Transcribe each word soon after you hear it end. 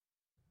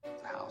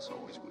house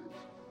always wins.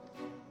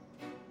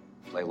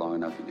 Play long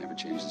enough, you never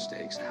change the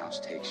stakes. The house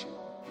takes you.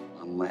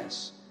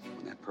 Unless,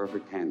 when that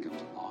perfect hand comes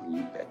along,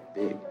 you bet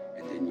big,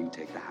 and then you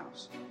take the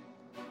house.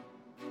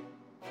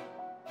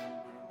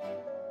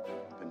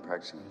 Been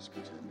practicing this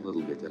good time. A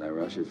little bit. Did I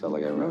rush it? Felt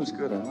like I rushed.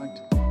 That was good. I liked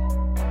it.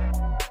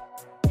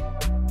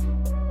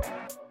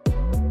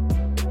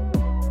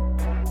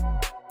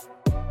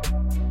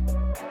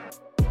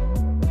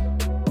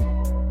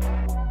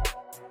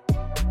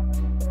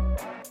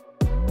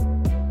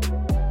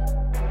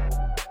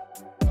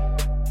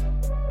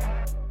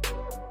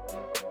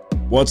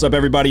 What's up,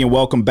 everybody, and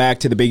welcome back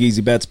to the Big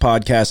Easy Bets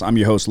podcast. I'm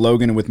your host,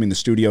 Logan, and with me in the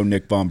studio,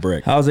 Nick Von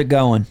Brick. How's it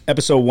going?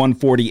 Episode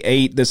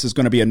 148. This is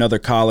going to be another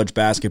college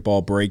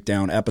basketball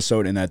breakdown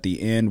episode, and at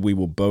the end, we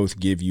will both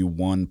give you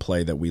one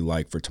play that we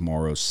like for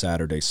tomorrow's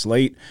Saturday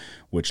slate,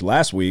 which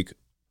last week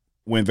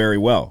went very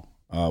well.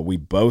 We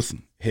both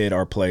hit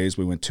our plays.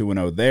 We went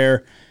 2-0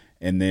 there,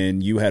 and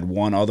then you had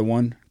one other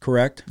one,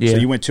 correct? Yeah. So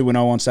you went 2-0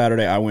 on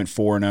Saturday. I went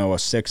 4-0, a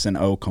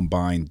 6-0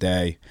 combined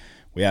day.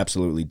 We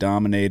absolutely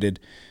dominated.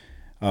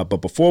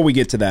 But before we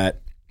get to that,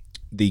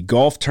 the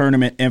golf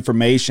tournament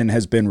information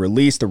has been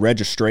released. The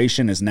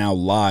registration is now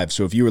live.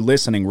 So if you are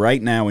listening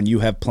right now and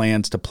you have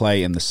plans to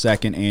play in the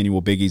second annual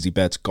Big Easy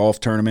Bets golf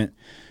tournament,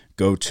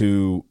 go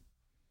to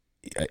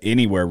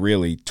anywhere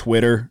really.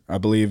 Twitter, I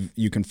believe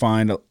you can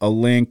find a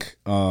link.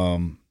 There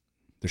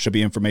should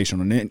be information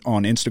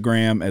on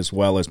Instagram as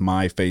well as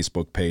my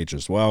Facebook page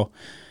as well.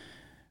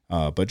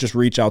 But just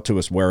reach out to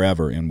us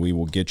wherever and we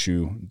will get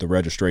you the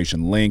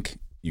registration link.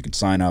 You can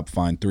sign up,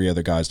 find 3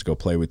 other guys to go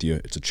play with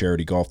you. It's a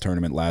charity golf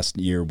tournament. Last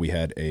year,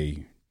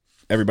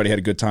 everybody had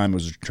a good time. It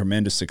was a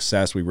tremendous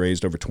success. We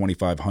raised over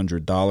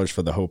 $2,500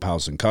 for the Hope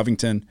House in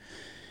Covington.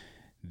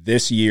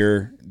 This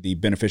year, the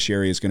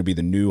beneficiary is going to be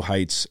the New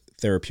Heights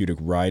Therapeutic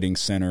Riding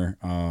Center.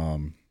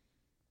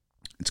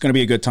 It's going to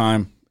be a good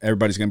time.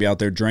 Everybody's going to be out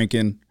there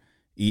drinking,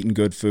 eating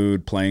good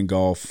food, playing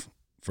golf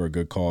for a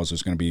good cause.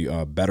 There's going to be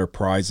better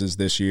prizes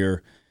this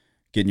year.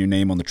 Getting your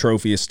name on the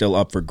trophy is still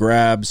up for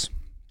grabs.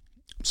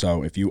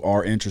 So if you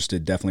are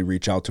interested, definitely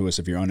reach out to us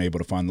if you're unable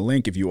to find the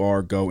link. If you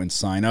are, go and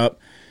sign up.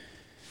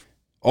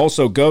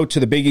 Also, go to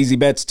the Big Easy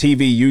Bets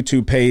TV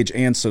YouTube page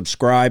and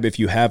subscribe if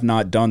you have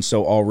not done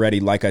so already.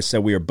 Like I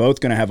said, we are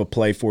both going to have a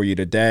play for you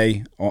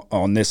today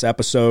on this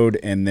episode.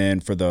 And then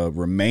for the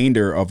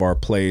remainder of our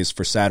plays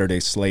for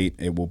Saturday's slate,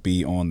 it will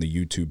be on the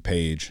YouTube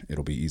page.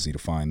 It'll be easy to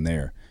find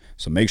there.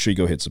 So make sure you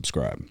go hit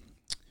subscribe.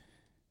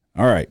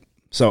 All right.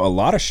 So a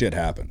lot of shit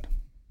happened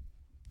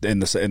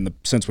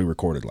since we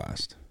recorded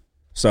last.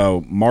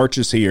 So March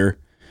is here.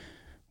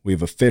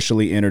 We've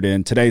officially entered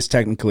in. Today's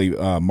technically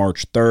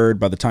March 3rd.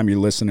 By the time you're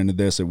listening to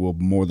this, it will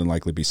more than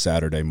likely be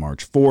Saturday,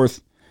 March 4th.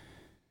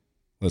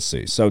 Let's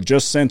see. So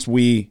just since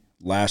we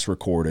last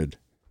recorded,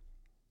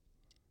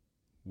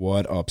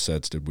 what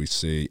upsets did we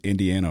see?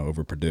 Indiana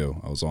over Purdue.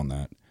 I was on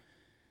that.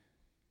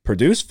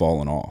 Purdue's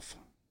fallen off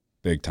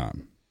big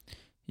time.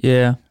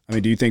 Yeah. I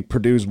mean, do you think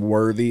Purdue's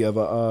worthy of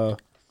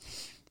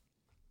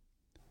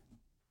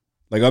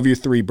of your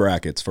 3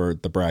 brackets for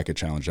the bracket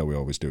challenge that we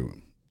always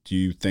do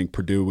you think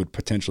Purdue would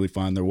potentially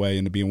find their way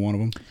into being one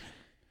of them?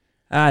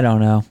 I don't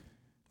know.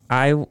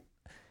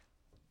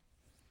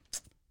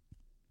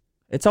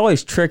 It's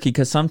always tricky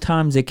because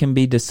sometimes it can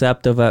be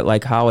deceptive at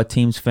like how a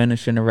team's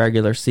finish in a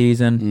regular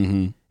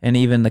season and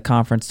even the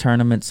conference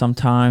tournament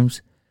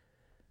sometimes.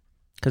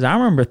 Because I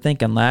remember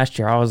thinking last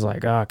year, I was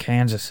like, oh,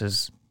 Kansas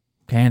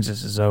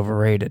is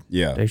overrated.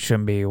 Yeah. They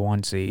shouldn't be a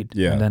 1 seed.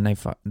 Yeah. And then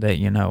they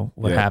you know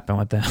what happened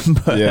with them.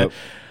 But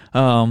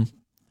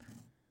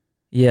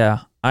yeah,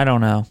 I don't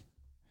know.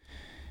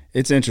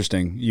 It's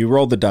interesting. You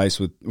rolled the dice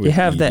with you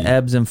have Edey. the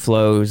ebbs and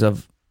flows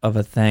of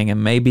a thing,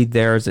 and maybe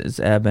theirs is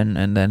ebbing,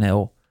 and then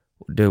he'll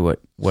do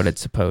what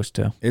it's supposed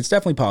to. It's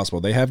definitely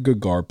possible. They have good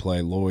guard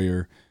play,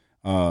 Lawyer.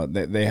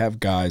 They have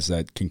guys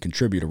that can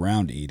contribute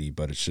around Edey,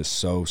 but it's just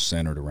so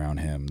centered around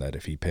him that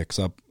if he picks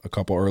up a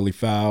couple early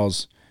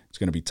fouls, it's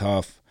going to be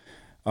tough.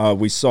 I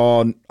was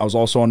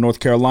also on North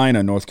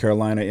Carolina. North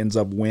Carolina ends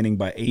up winning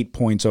by 8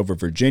 points over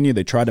Virginia.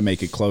 They tried to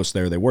make it close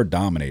there. They were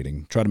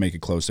dominating. Tried to make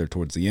it close there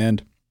towards the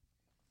end.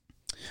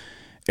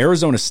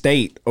 Arizona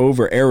State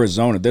over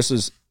Arizona. This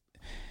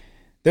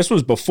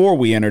was before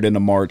we entered into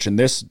March, and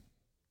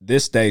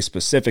this day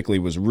specifically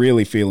was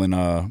really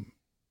feeling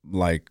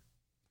like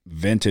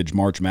vintage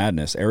March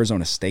Madness.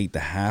 Arizona State, the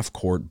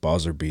half-court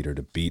buzzer beater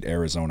to beat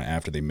Arizona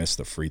after they missed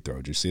the free throw.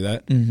 Did you see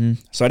that? Mm-hmm.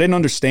 So I didn't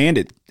understand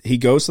it. He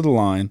goes to the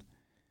line,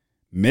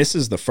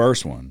 misses the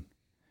first one.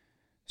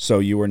 So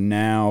you are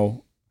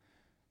now,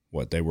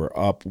 they were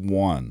up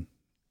 1.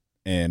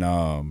 And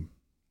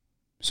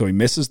so he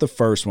misses the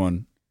first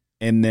one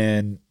and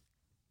then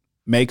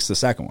makes the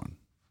second one.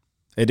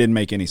 It didn't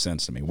make any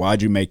sense to me.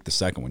 Why'd you make the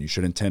second one? You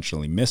should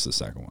intentionally miss the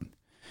second one.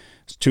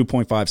 It's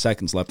 2.5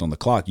 seconds left on the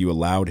clock. You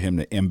allowed him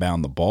to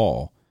inbound the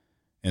ball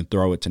and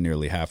throw it to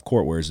nearly half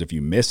court, whereas if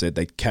you miss it,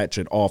 they catch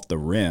it off the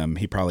rim.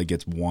 He probably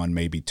gets 1,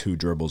 maybe 2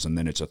 dribbles, and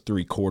then it's a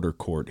 3/4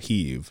 court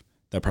heave.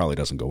 That probably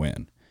doesn't go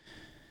in.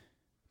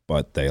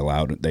 but they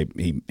allowed it.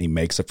 He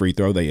makes a free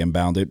throw. They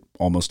inbound it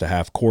almost to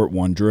half court,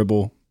 one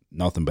dribble,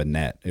 nothing but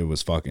net. It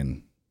was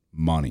fucking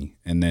money.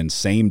 And then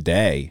same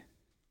day,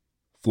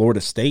 Florida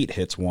State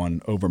hits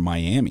one over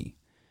Miami.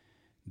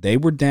 They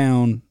were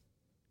down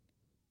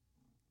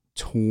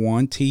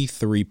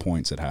 23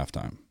 points at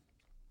halftime,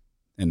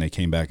 and they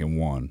came back and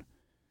won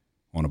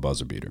on a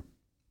buzzer beater.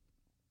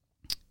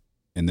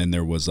 And then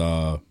there was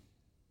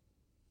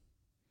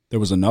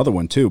another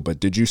one too. But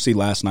did you see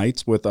last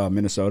night's with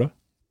Minnesota?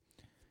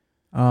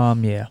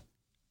 Yeah.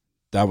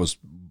 That was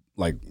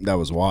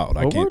wild.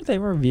 What were they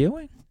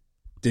reviewing?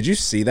 Did you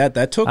see that?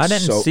 That took. I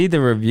didn't see the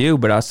review,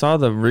 but I saw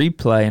the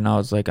replay, and I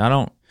was like,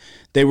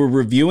 They were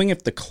reviewing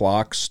if the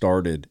clock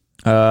started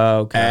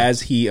okay.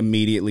 as he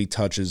immediately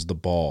touches the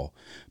ball,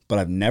 but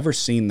I've never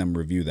seen them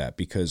review that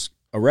because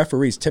a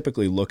referee's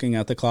typically looking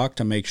at the clock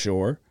to make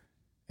sure,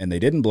 and they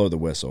didn't blow the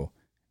whistle,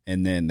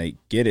 and then they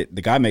get it.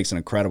 The guy makes an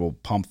incredible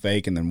pump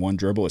fake, and then one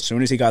dribble. As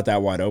soon as he got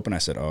that wide open, I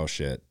said, "Oh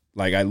shit!"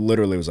 Like I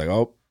literally was like,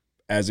 "Oh."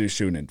 As he was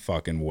shooting it,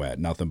 fucking wet,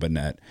 nothing but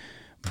net,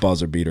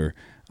 buzzer beater.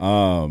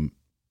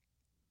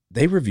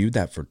 They reviewed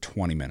that for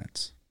 20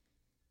 minutes.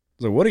 I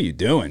was like, what are you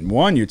doing?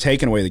 One, you're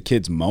taking away the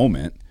kid's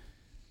moment,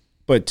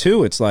 but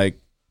two, it's like,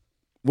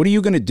 what are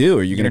you going to do?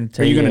 Are you going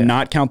to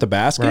not count the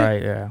basket?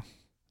 Right, yeah.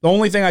 The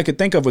only thing I could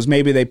think of was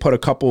maybe they put a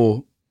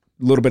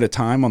little bit of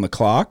time on the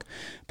clock,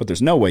 but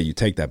there's no way you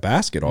take that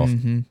basket off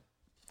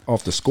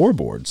the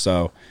scoreboard.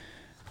 So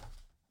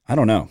I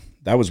don't know.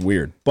 That was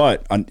weird.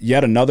 But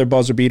yet another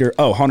buzzer beater.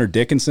 Oh, Hunter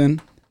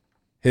Dickinson,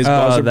 his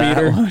buzzer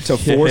beater to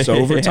force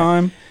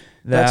overtime.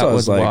 That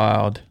was like,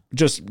 wild.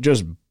 Just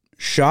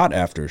shot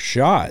after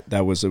shot.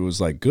 It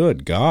was like,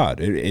 good God.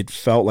 It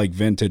felt like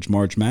vintage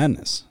March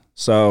Madness.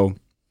 So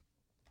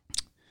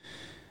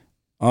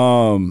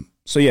yeah,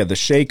 the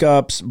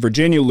shakeups.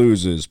 Virginia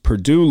loses.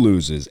 Purdue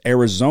loses.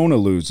 Arizona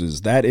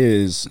loses. That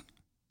is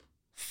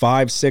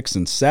 5, 6,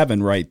 and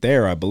 7 right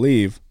there, I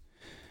believe.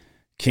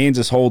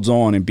 Kansas holds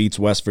on and beats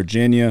West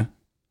Virginia.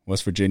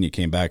 West Virginia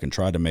came back and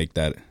tried to make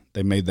that.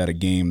 They made that a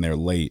game there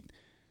late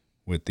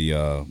with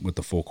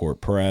the full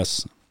court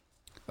press.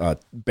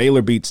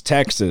 Baylor beats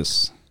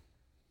Texas.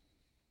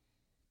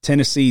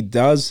 Tennessee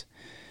does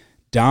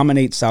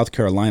dominate South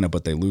Carolina,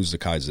 but they lose to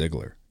Kai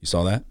Ziegler. You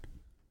saw that?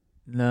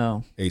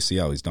 No.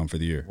 ACL. He's done for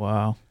the year.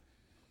 Wow.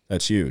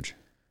 That's huge.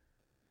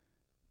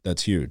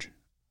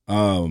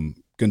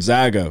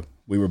 Gonzaga.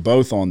 We were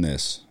both on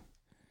this.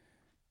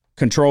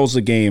 Controls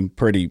the game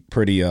pretty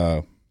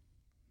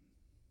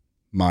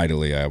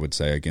mightily, I would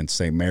say, against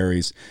St.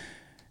 Mary's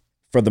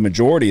for the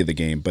majority of the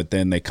game, but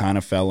then they kind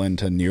of fell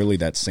into nearly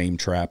that same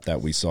trap that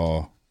we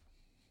saw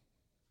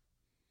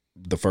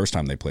the first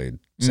time they played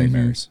St.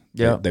 Mary's.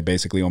 Yeah. They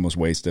basically almost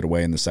wasted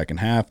away in the second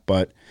half,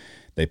 but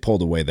they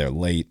pulled away there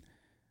late.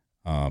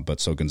 But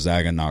so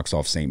Gonzaga knocks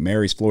off St.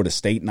 Mary's. Florida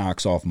State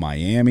knocks off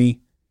Miami.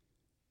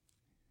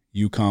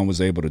 UConn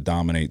was able to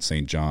dominate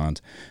St.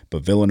 John's,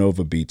 but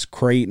Villanova beats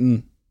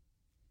Creighton.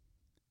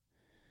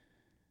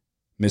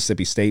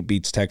 Mississippi State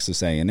beats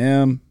Texas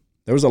A&M.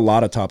 There was a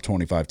lot of top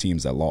 25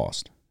 teams that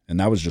lost, and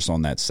that was just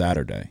on that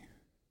Saturday.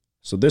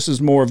 So this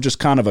is more of just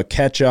kind of a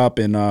catch-up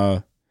and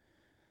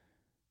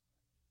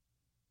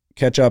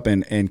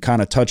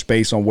kind of touch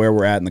base on where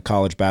we're at in the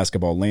college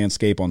basketball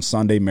landscape. On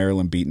Sunday,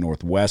 Maryland beat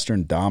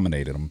Northwestern,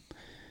 dominated them.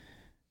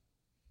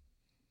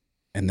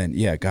 And then,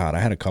 yeah, God, I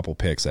had a couple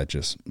picks that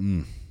just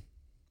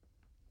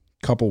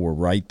couple were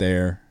right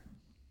there.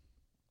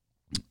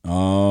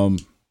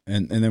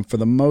 And then for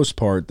the most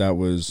part, that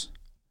was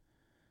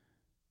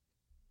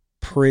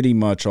pretty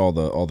much all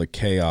the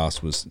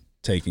chaos was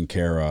taken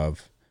care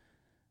of.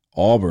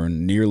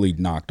 Auburn nearly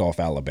knocked off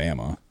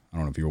Alabama. I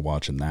don't know if you were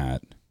watching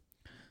that.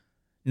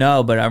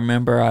 No, but I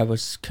remember I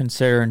was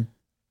considering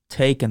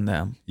taking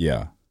them.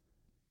 Yeah.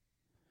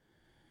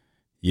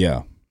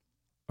 Yeah.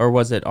 Or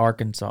was it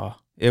Arkansas?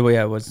 It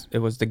was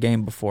the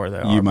game before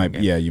that. You might.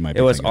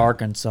 It was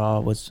Arkansas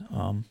was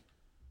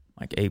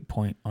like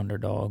 8-point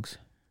underdogs.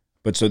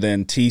 But so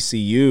then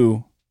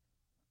TCU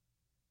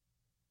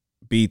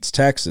beats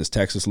Texas.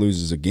 Texas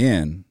loses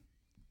again.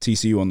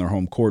 TCU on their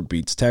home court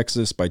beats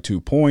Texas by 2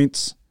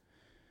 points.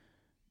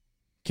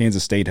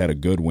 Kansas State had a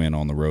good win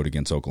on the road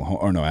against Oklahoma,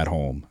 or no, at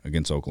home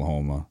against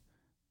Oklahoma.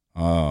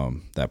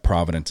 That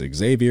Providence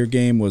Xavier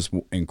game was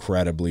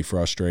incredibly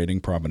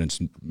frustrating. Providence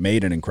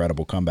made an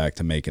incredible comeback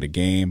to make it a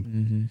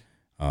game,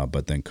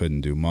 but then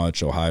couldn't do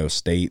much. Ohio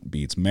State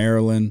beats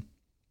Maryland.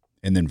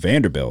 And then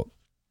Vanderbilt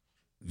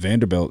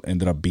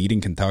ended up beating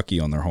Kentucky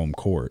on their home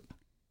court.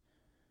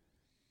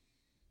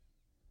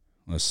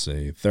 Let's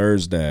see.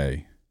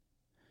 Thursday.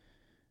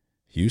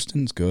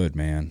 Houston's good,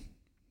 man.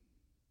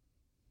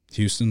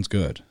 Houston's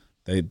good.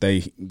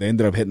 They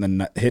ended up hitting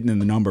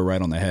the number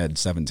right on the head,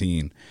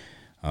 17.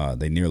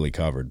 They nearly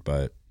covered,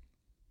 but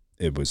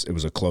it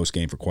was a close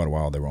game for quite a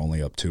while. They were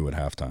only up 2 at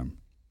halftime.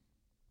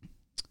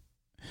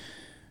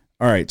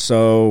 All right,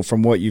 so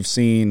from what you've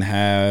seen,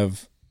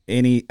 has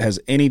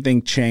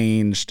anything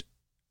changed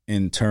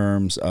in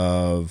terms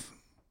of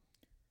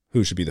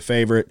who should be the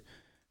favorite,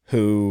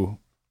 who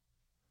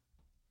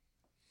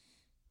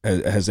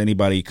has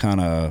anybody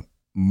kind of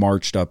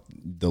marched up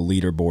the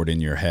leaderboard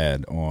in your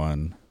head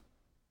on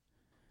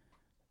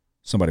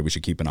somebody we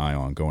should keep an eye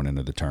on going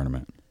into the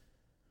tournament?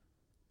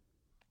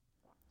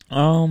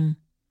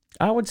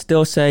 I would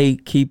still say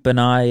keep an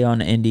eye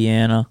on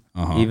Indiana,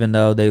 even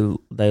though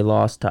they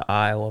lost to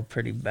Iowa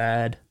pretty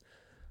bad.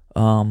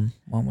 When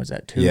was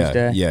that,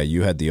 Tuesday? Yeah,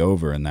 you had the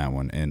over in that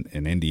one, and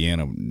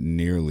Indiana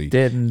nearly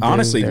didn't.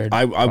 Honestly,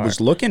 I was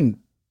looking,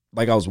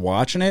 like I was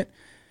watching it,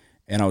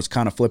 and I was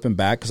kind of flipping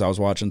back because I was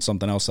watching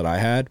something else that I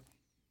had.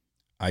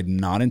 I'm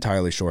not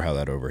entirely sure how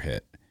that over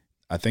hit.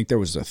 I think there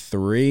was a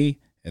 3,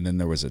 and then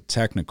there was a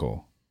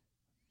technical.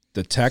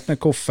 The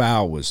technical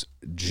foul was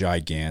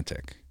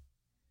gigantic.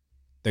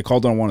 They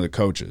called it on one of the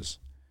coaches.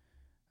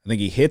 I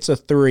think he hits a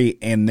 3,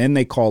 and then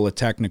they call a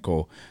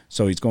technical,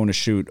 so he's going to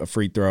shoot a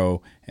free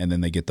throw, and then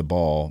they get the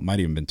ball.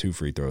 Might even been 2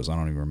 free throws. I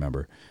don't even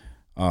remember.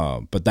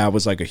 But that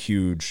was like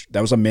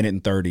that was a minute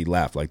and 30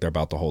 left, like they're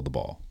about to hold the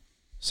ball.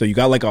 So you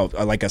got like a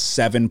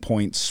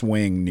 7-point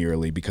swing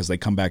nearly because they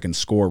come back and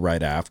score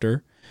right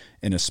after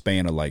in a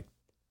span of like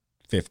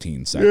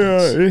 15 seconds.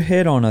 Yeah, it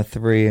hit on a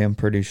 3, I'm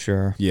pretty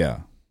sure.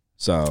 Yeah.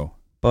 So.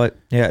 But,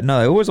 yeah,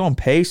 no, it was on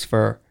pace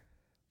for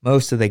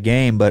most of the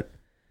game, but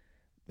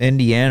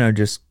Indiana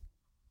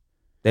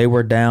they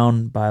were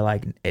down by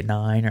like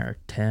 9 or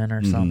 10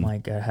 or something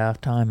like at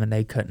halftime, and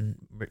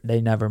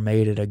they never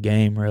made it a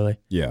game really.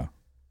 Yeah.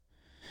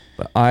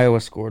 But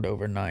Iowa scored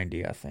over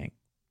 90, I think.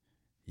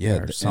 Yeah,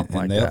 or something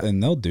and like that.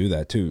 And they'll do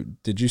that too.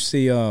 Did you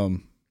see Fran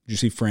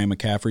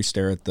McCaffrey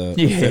stare at the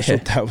official?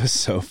 That was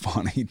so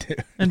funny,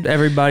 dude. And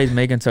everybody's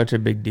making such a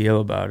big deal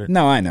about it.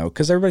 No, I know,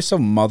 because everybody's so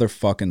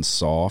motherfucking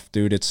soft,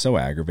 dude. It's so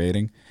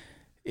aggravating.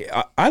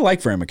 I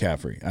like Fran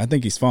McCaffrey. I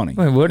think he's funny.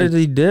 Wait, what did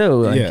he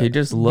do? Like, he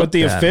just looked. But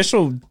the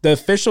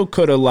official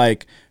could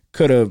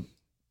have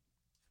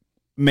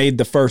made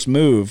the first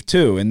move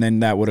too, and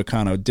then that would have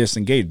kind of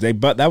disengaged.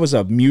 But that was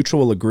a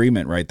mutual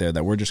agreement right there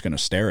that we're just going to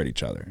stare at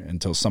each other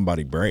until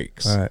somebody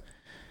breaks. All right.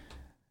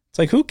 It's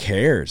like, who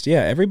cares?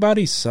 Yeah,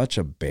 everybody's such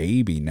a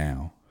baby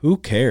now. Who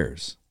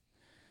cares?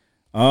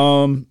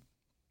 UCLA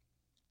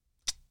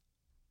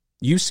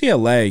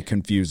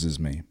confuses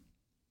me.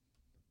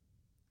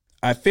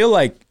 I feel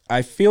like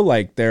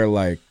they're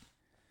like,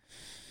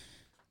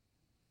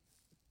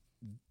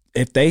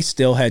 if they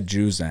still had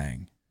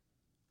Juzang,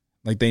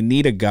 like they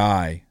need a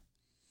guy,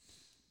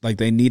 like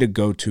they need a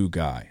go-to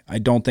guy. I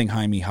don't think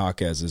Jaime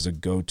Jaquez is a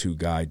go-to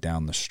guy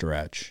down the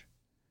stretch.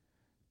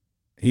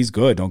 He's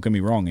good, don't get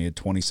me wrong. He had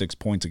 26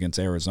 points against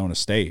Arizona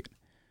State.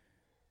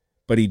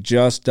 But he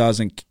just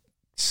doesn't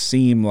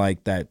seem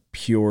like that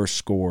pure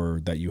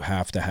scorer that you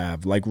have to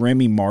have. Like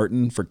Remy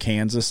Martin for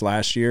Kansas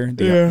last year,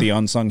 the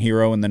unsung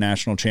hero in the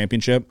national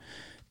championship.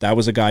 That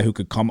was a guy who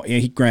could come.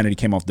 Granted, he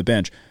came off the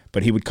bench,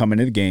 but he would come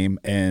into the game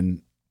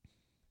and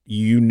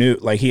you knew,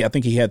 like I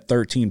think he had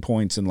 13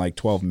 points in like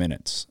 12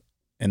 minutes,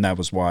 and that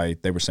was why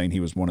they were saying he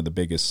was one of the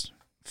biggest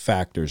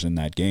factors in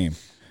that game.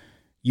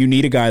 You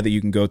need a guy that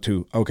you can go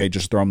to. Okay,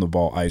 just throw him the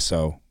ball,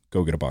 ISO,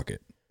 go get a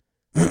bucket.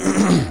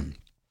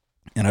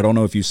 And I don't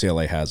know if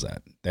UCLA has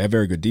that. They have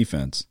very good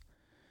defense.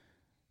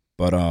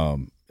 But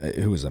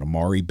who is it?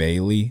 Amari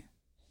Bailey.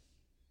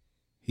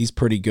 He's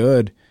pretty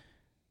good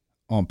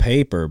on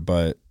paper,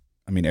 but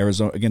I mean,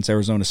 against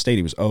Arizona State,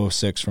 he was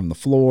 0-6 from the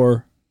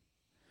floor.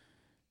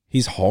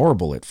 He's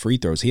horrible at free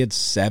throws. He had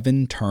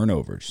 7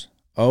 turnovers.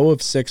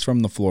 0-6 from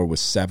the floor with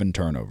 7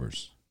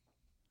 turnovers.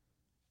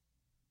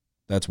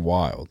 That's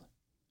wild.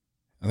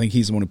 I think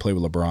he's the one who played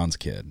with LeBron's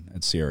kid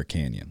at Sierra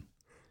Canyon.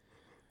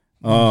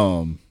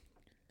 But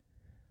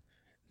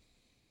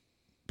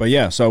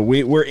yeah, so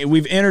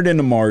we've entered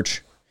into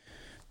March.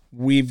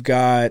 We've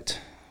got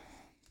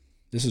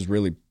this is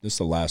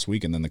the last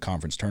week, and then the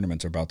conference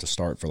tournaments are about to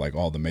start for like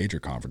all the major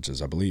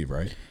conferences, I believe,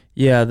 right?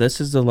 Yeah,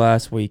 this is the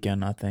last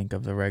weekend, I think,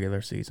 of the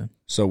regular season.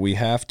 So we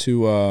have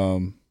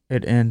to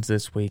it ends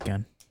this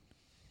weekend.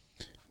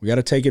 We got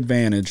to take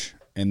advantage,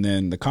 and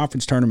then the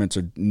conference tournaments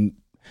are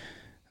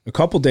a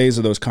couple days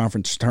of those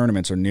conference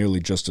tournaments are nearly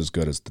just as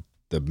good as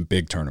the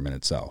big tournament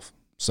itself.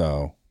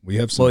 So we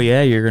have some. Well,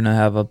 yeah, you're gonna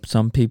have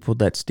some people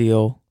that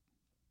steal.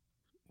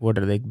 What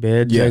are they,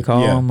 bids? They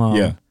call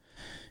them.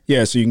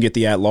 Yeah. So you can get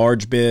the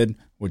at-large bid,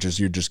 which is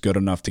you're just good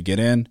enough to get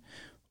in,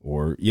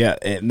 or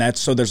and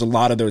that's so. There's a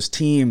lot of those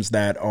teams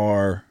that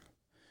are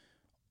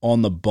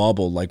on the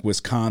bubble, like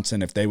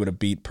Wisconsin. If they would have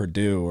beat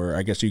Purdue, or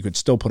I guess you could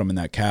still put them in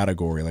that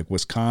category, like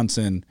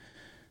Wisconsin.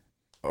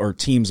 Or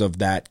teams of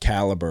that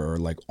caliber are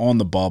like on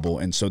the bubble,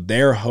 and so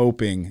they're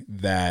hoping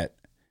that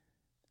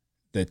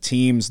the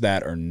teams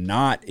that are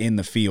not in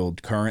the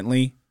field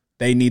currently,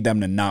 they need them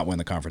to not win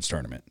the conference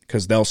tournament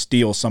because they'll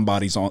steal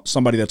somebody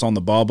that's on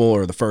the bubble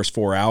or the first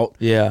 4 out,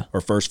 or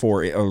first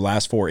 4 or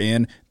last 4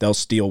 in. They'll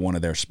steal one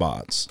of their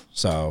spots.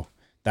 So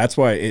that's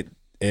why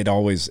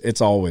it's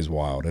always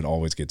wild. It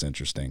always gets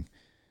interesting.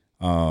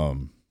 I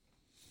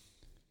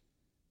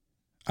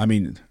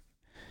mean.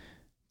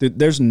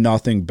 There's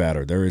nothing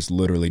better. There is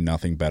literally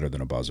nothing better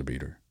than a buzzer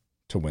beater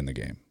to win the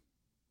game.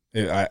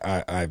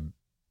 I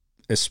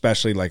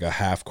especially like a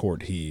half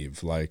court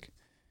heave. Like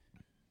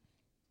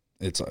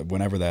It's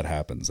whenever that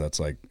happens, that's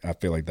like, I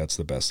feel like that's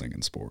the best thing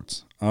in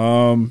sports.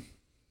 All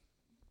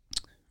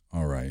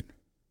right.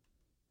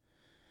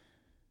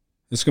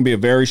 This is going to be a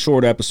very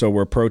short episode.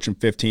 We're approaching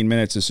 15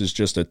 minutes. This is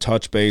just a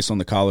touch base on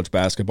the college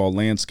basketball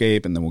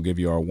landscape, and then we'll give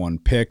you our one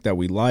pick that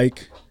we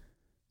like.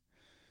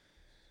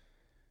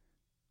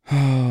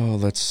 Oh,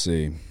 let's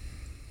see.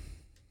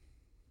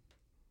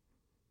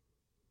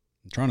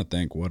 I'm trying to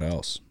think what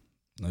else.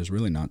 There's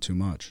really not too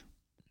much.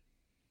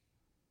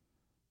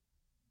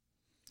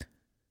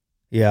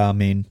 Yeah, I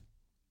mean,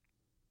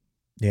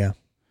 yeah.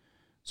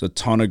 It's a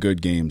ton of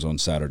good games on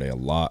Saturday. A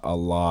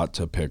lot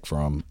to pick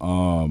from.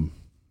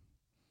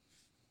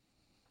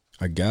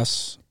 I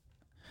guess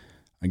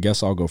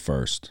I'll go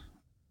first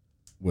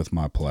with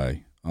my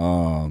play.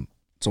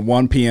 It's a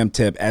 1 p.m.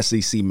 tip,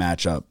 SEC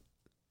matchup.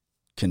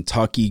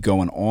 Kentucky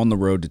going on the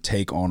road to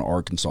take on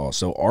Arkansas.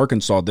 So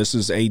Arkansas, this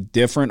is a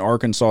different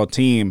Arkansas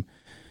team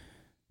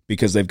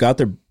because they've got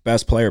their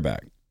best player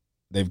back.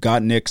 They've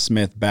got Nick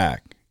Smith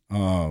back,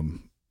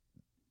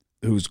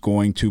 who's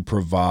going to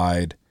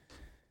provide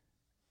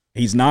 –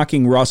 he's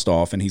knocking rust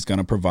off, and he's going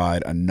to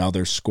provide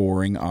another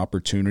scoring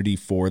opportunity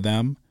for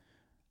them.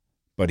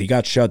 But he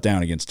got shut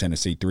down against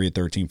Tennessee, 3 of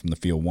 13 from the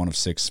field, 1 of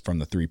 6 from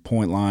the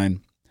three-point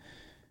line.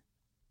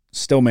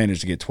 Still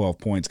managed to get 12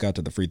 points, got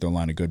to the free throw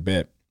line a good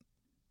bit.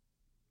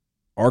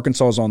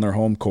 Arkansas is on their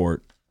home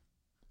court,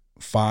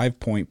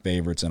 5-point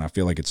favorites, and I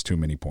feel like it's too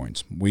many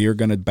points. We are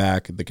going to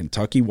back the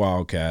Kentucky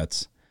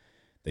Wildcats.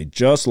 They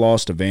just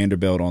lost to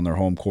Vanderbilt on their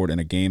home court in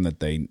a game that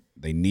they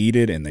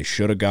needed and they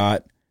should have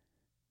got.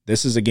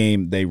 This is a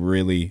game they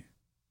really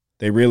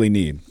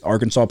need.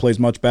 Arkansas plays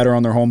much better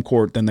on their home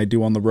court than they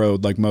do on the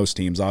road, like most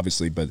teams,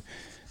 obviously, but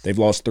they've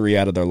lost 3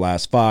 out of their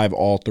last 5.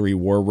 All 3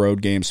 were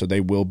road games, so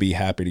they will be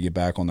happy to get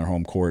back on their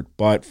home court,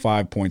 but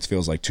 5 points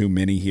feels like too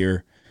many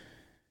here.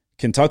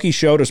 Kentucky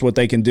showed us what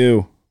they can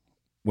do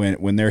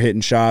when they're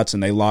hitting shots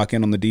and they lock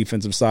in on the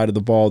defensive side of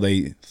the ball.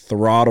 They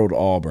throttled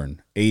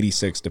Auburn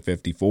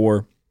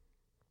 86-54.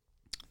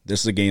 This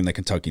is a game that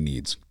Kentucky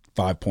needs.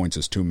 5 points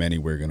is too many.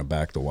 We're going to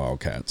back the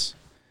Wildcats.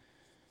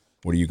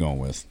 What are you going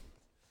with?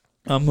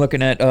 I'm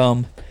looking at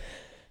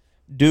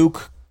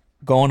Duke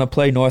going to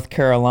play North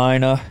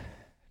Carolina.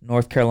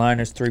 North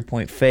Carolina's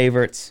 3-point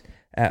favorites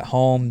at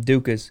home.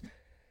 Duke is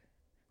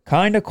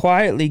kind of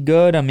quietly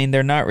good. I mean,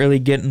 they're not really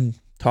getting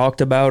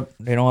talked about.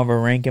 They don't have a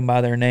ranking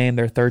by their name.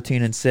 They're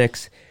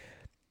 13-6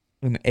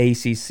 in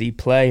ACC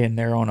play, and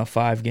they're on a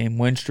 5-game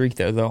win streak.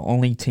 They're the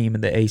only team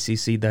in the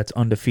ACC that's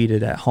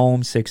undefeated at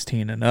home,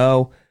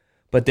 16-0.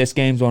 But this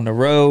game's on the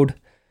road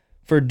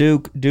for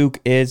Duke. Duke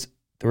is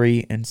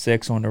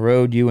 3-6 on the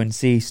road.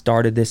 UNC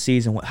started this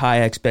season with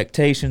high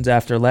expectations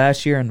after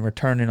last year and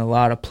returning a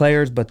lot of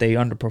players, but they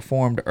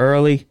underperformed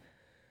early.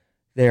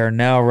 They are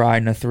now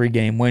riding a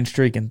 3-game win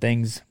streak, and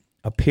things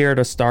appear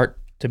to start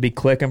to be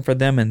clicking for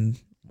them. And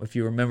if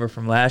you remember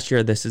from last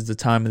year, this is the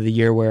time of the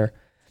year where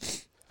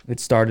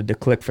it started to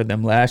click for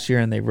them last year,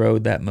 and they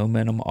rode that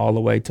momentum all the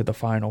way to the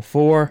Final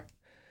Four.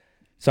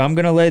 So I'm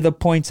going to lay the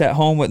points at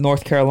home with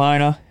North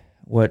Carolina.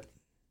 What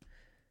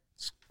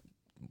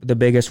the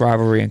biggest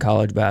rivalry in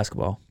college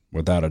basketball.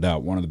 Without a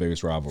doubt, one of the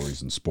biggest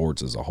rivalries in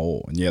sports as a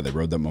whole. And, yeah, they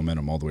rode that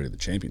momentum all the way to the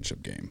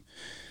championship game.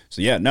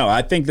 So, yeah, no,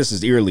 I think this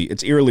is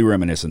eerily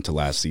reminiscent to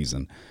last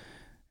season.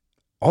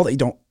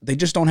 They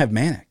just don't have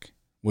Manic.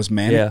 Was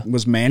Manic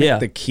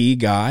the key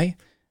guy?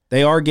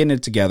 They are getting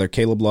it together.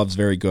 Caleb Love's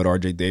very good.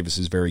 RJ Davis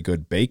is very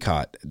good.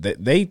 Baycott,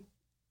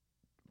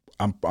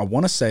 I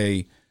want to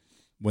say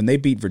when they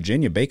beat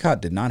Virginia,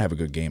 Baycott did not have a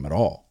good game at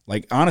all.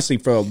 Like, honestly,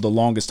 for the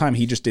longest time,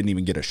 he just didn't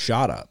even get a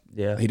shot up.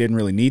 Yeah. He didn't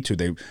really need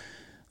to.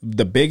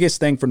 The biggest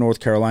thing for North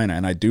Carolina,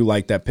 and I do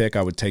like that pick,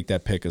 I would take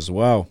that pick as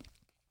well.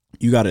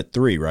 You got it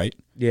 3, right?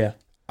 Yeah.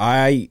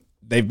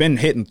 They've been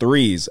hitting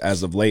threes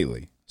as of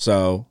lately.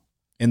 So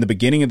in the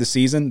beginning of the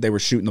season, they were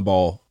shooting the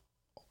ball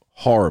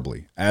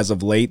horribly. As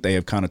of late, they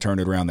have kind of turned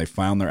it around. They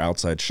found their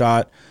outside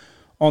shot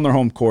on their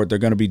home court. They're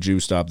going to be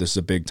juiced up. This is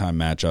a big-time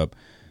matchup.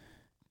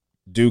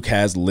 Duke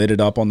has lit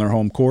it up on their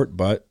home court,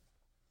 but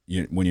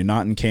when you're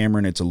not in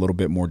Cameron, it's a little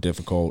bit more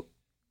difficult.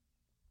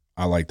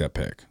 I like that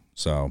pick.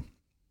 So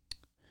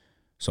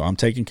I'm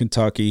taking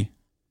Kentucky.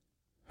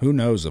 Who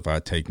knows if I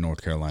take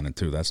North Carolina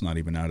too? That's not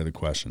even out of the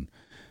question.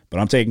 But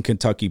I'm taking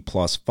Kentucky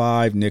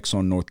 +5. Knicks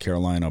on North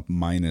Carolina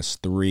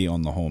 -3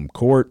 on the home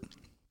court.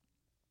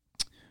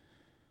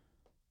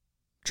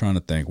 Trying to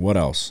think. What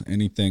else?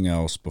 Anything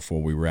else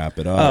before we wrap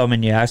it up? Oh, I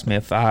mean, you asked me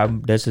if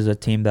this is a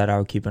team that I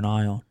would keep an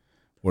eye on.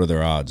 What are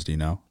their odds? Do you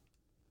know?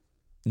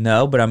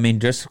 No, but I mean,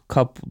 just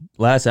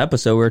last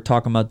episode, we were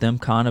talking about them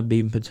kind of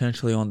being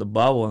potentially on the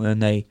bubble, and then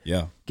they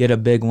get a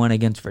big win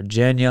against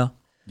Virginia.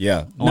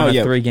 Yeah. On a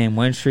 3-game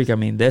win streak. I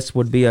mean, this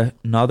would be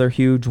another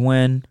huge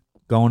win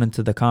going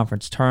into the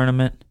conference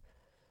tournament.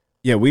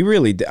 Yeah, we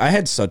really did. I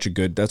had such a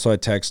good – that's why I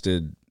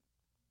texted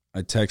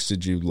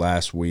you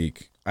last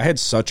week. I had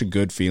such a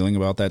good feeling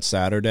about that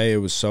Saturday.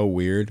 It was so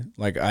weird.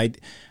 Like,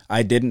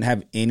 I didn't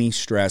have any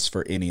stress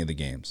for any of the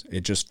games.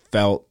 It just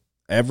felt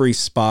 – every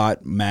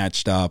spot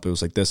matched up. It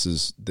was like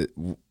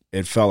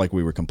it felt like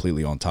we were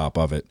completely on top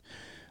of it.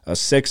 a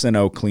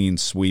 6-0 clean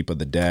sweep of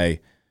the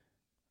day.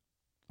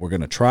 We're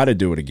going to try to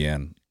do it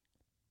again.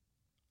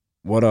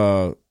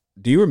 Do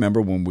you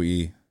remember when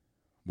we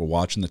were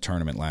watching the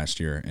tournament last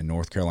year and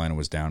North Carolina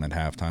was down at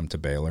halftime to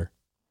Baylor?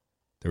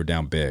 They were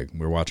down big. We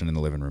were watching in the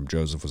living room.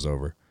 Joseph was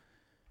over.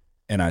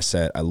 And I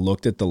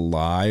looked at the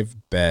live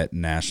bet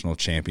national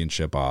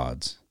championship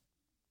odds,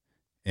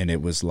 and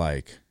it was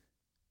like,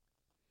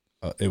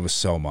 it was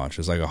so much. It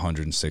was like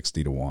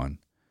 160 to 1.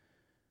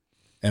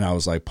 And I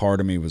was like,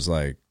 part of me was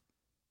like,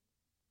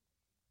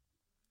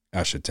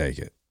 I should take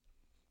it.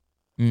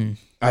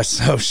 I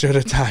should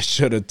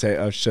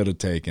have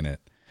taken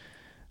it.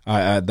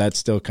 That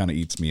still kind of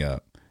eats me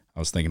up. I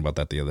was thinking about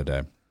that the other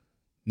day.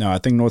 No, I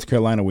think North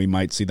Carolina, we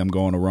might see them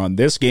go on a run.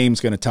 This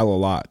game's going to tell a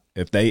lot.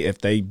 If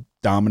they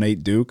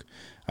dominate Duke,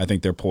 I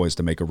think they're poised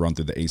to make a run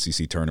through the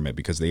ACC tournament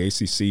because the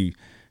ACC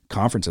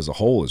conference as a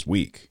whole is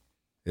weak.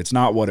 It's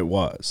not what it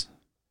was.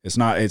 It's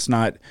not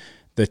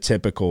the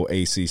typical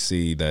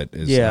ACC that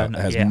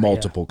has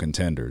multiple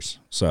contenders.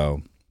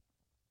 So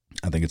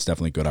I think it's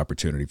definitely a good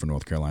opportunity for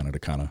North Carolina to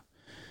kind of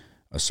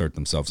assert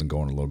themselves and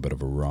go on a little bit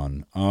of a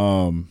run.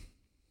 Hang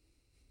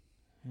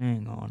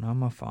on, I'm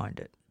going to find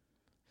it.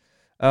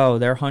 Oh,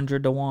 they're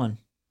 100 to 1.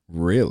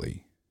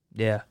 Really?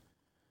 Yeah.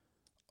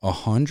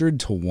 100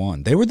 to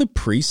 1. They were the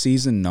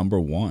preseason number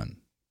 1.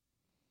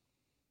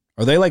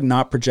 Are they like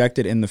not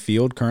projected in the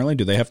field currently?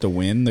 Do they have to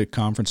win the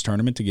conference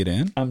tournament to get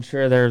in? I'm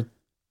sure they're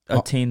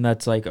a team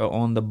that's like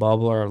on the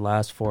bubble or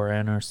last 4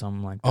 in or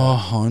something like that.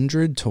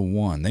 100 to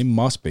 1. They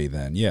must be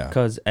then, yeah.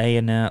 Because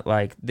A&M,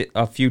 like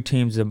a few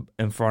teams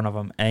in front of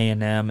them,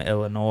 A&M,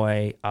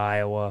 Illinois,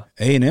 Iowa.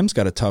 A&M's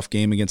got a tough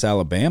game against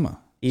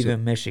Alabama.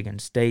 Even Michigan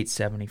State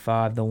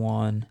 75 to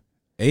 1.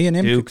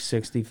 A&M Duke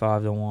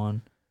 65 to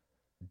 1.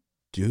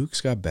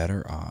 Duke's got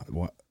better odds.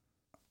 What?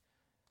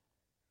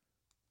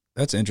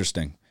 That's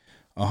interesting.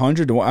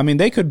 100 to 1. I mean,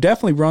 they could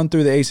definitely run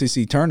through the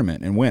ACC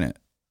tournament and win it.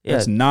 Yeah.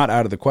 That's not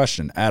out of the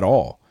question at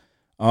all.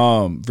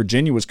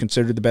 Virginia was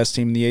considered the best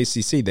team in the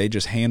ACC. They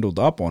just handled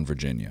up on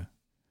Virginia.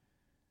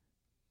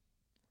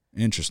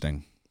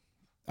 Interesting.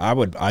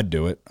 I'd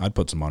do it. I'd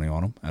put some money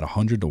on them at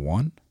 100 to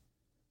 1.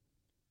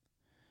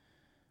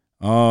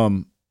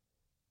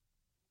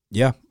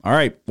 Yeah. All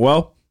right.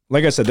 Well,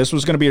 like I said, this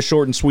was going to be a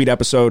short and sweet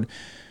episode.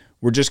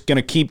 We're just going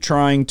to keep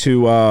trying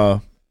to,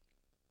 we're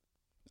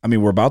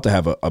about to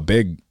have a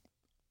big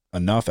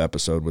enough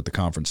episode with the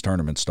conference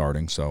tournament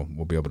starting, so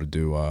we'll be able to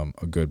do a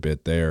good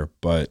bit there.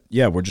 But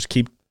yeah, we're just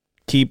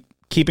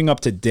keeping up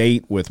to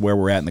date with where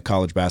we're at in the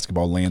college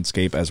basketball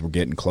landscape as we're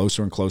getting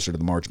closer and closer to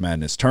the March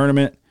Madness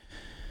tournament.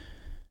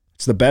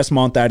 It's the best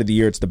month out of the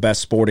year. It's the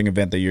best sporting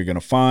event that you're going to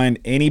find.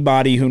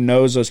 Anybody who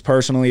knows us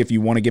personally, if you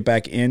want to get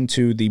back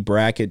into the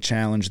bracket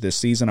challenge this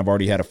season, I've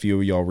already had a few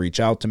of y'all reach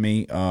out to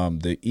me.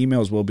 The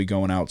emails will be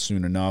going out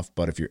soon enough,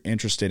 but if you're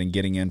interested in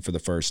getting in for the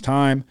first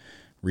time,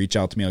 reach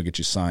out to me. I'll get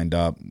you signed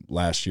up.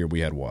 Last year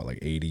we had,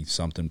 like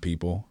 80-something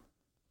people?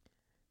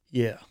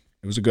 Yeah.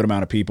 It was a good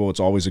amount of people.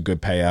 It's always a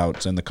good payout.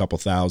 It's in the couple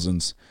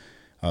thousands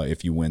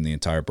if you win the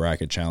entire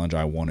bracket challenge.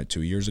 I won it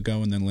 2 years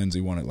ago, and then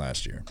Lindsay won it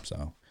last year.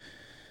 So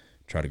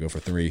try to go for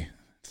three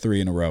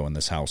in a row in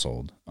this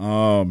household.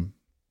 But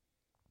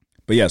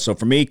yeah, so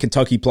for me,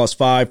 Kentucky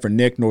 +5. For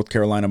Nick, North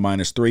Carolina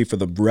 -3. For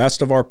the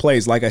rest of our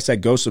plays, like I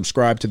said, go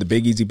subscribe to the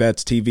Big Easy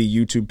Bets TV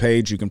YouTube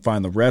page. You can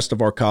find the rest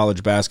of our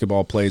college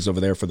basketball plays over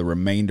there for the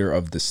remainder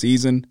of the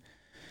season.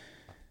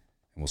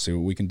 And we'll see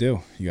what we can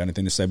do. You got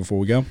anything to say before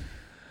we go?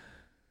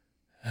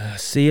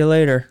 See you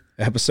later.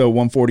 Episode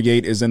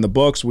 148 is in the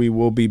books. We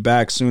will be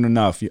back soon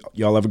enough.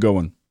 Y'all have a good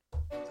one.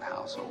 The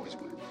house always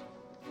wins.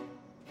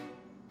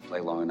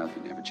 Play long enough,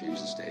 you never change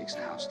the stakes.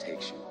 The house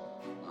takes you.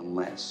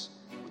 Unless,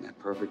 when that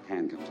perfect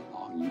hand comes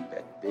along, you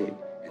bet big,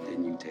 and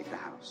then you take the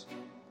house.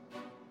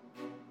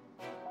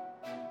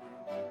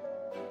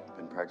 I've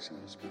been practicing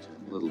this,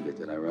 a little bit.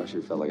 Did I rush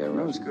it? Felt like I rushed.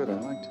 That was good. I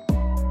liked it.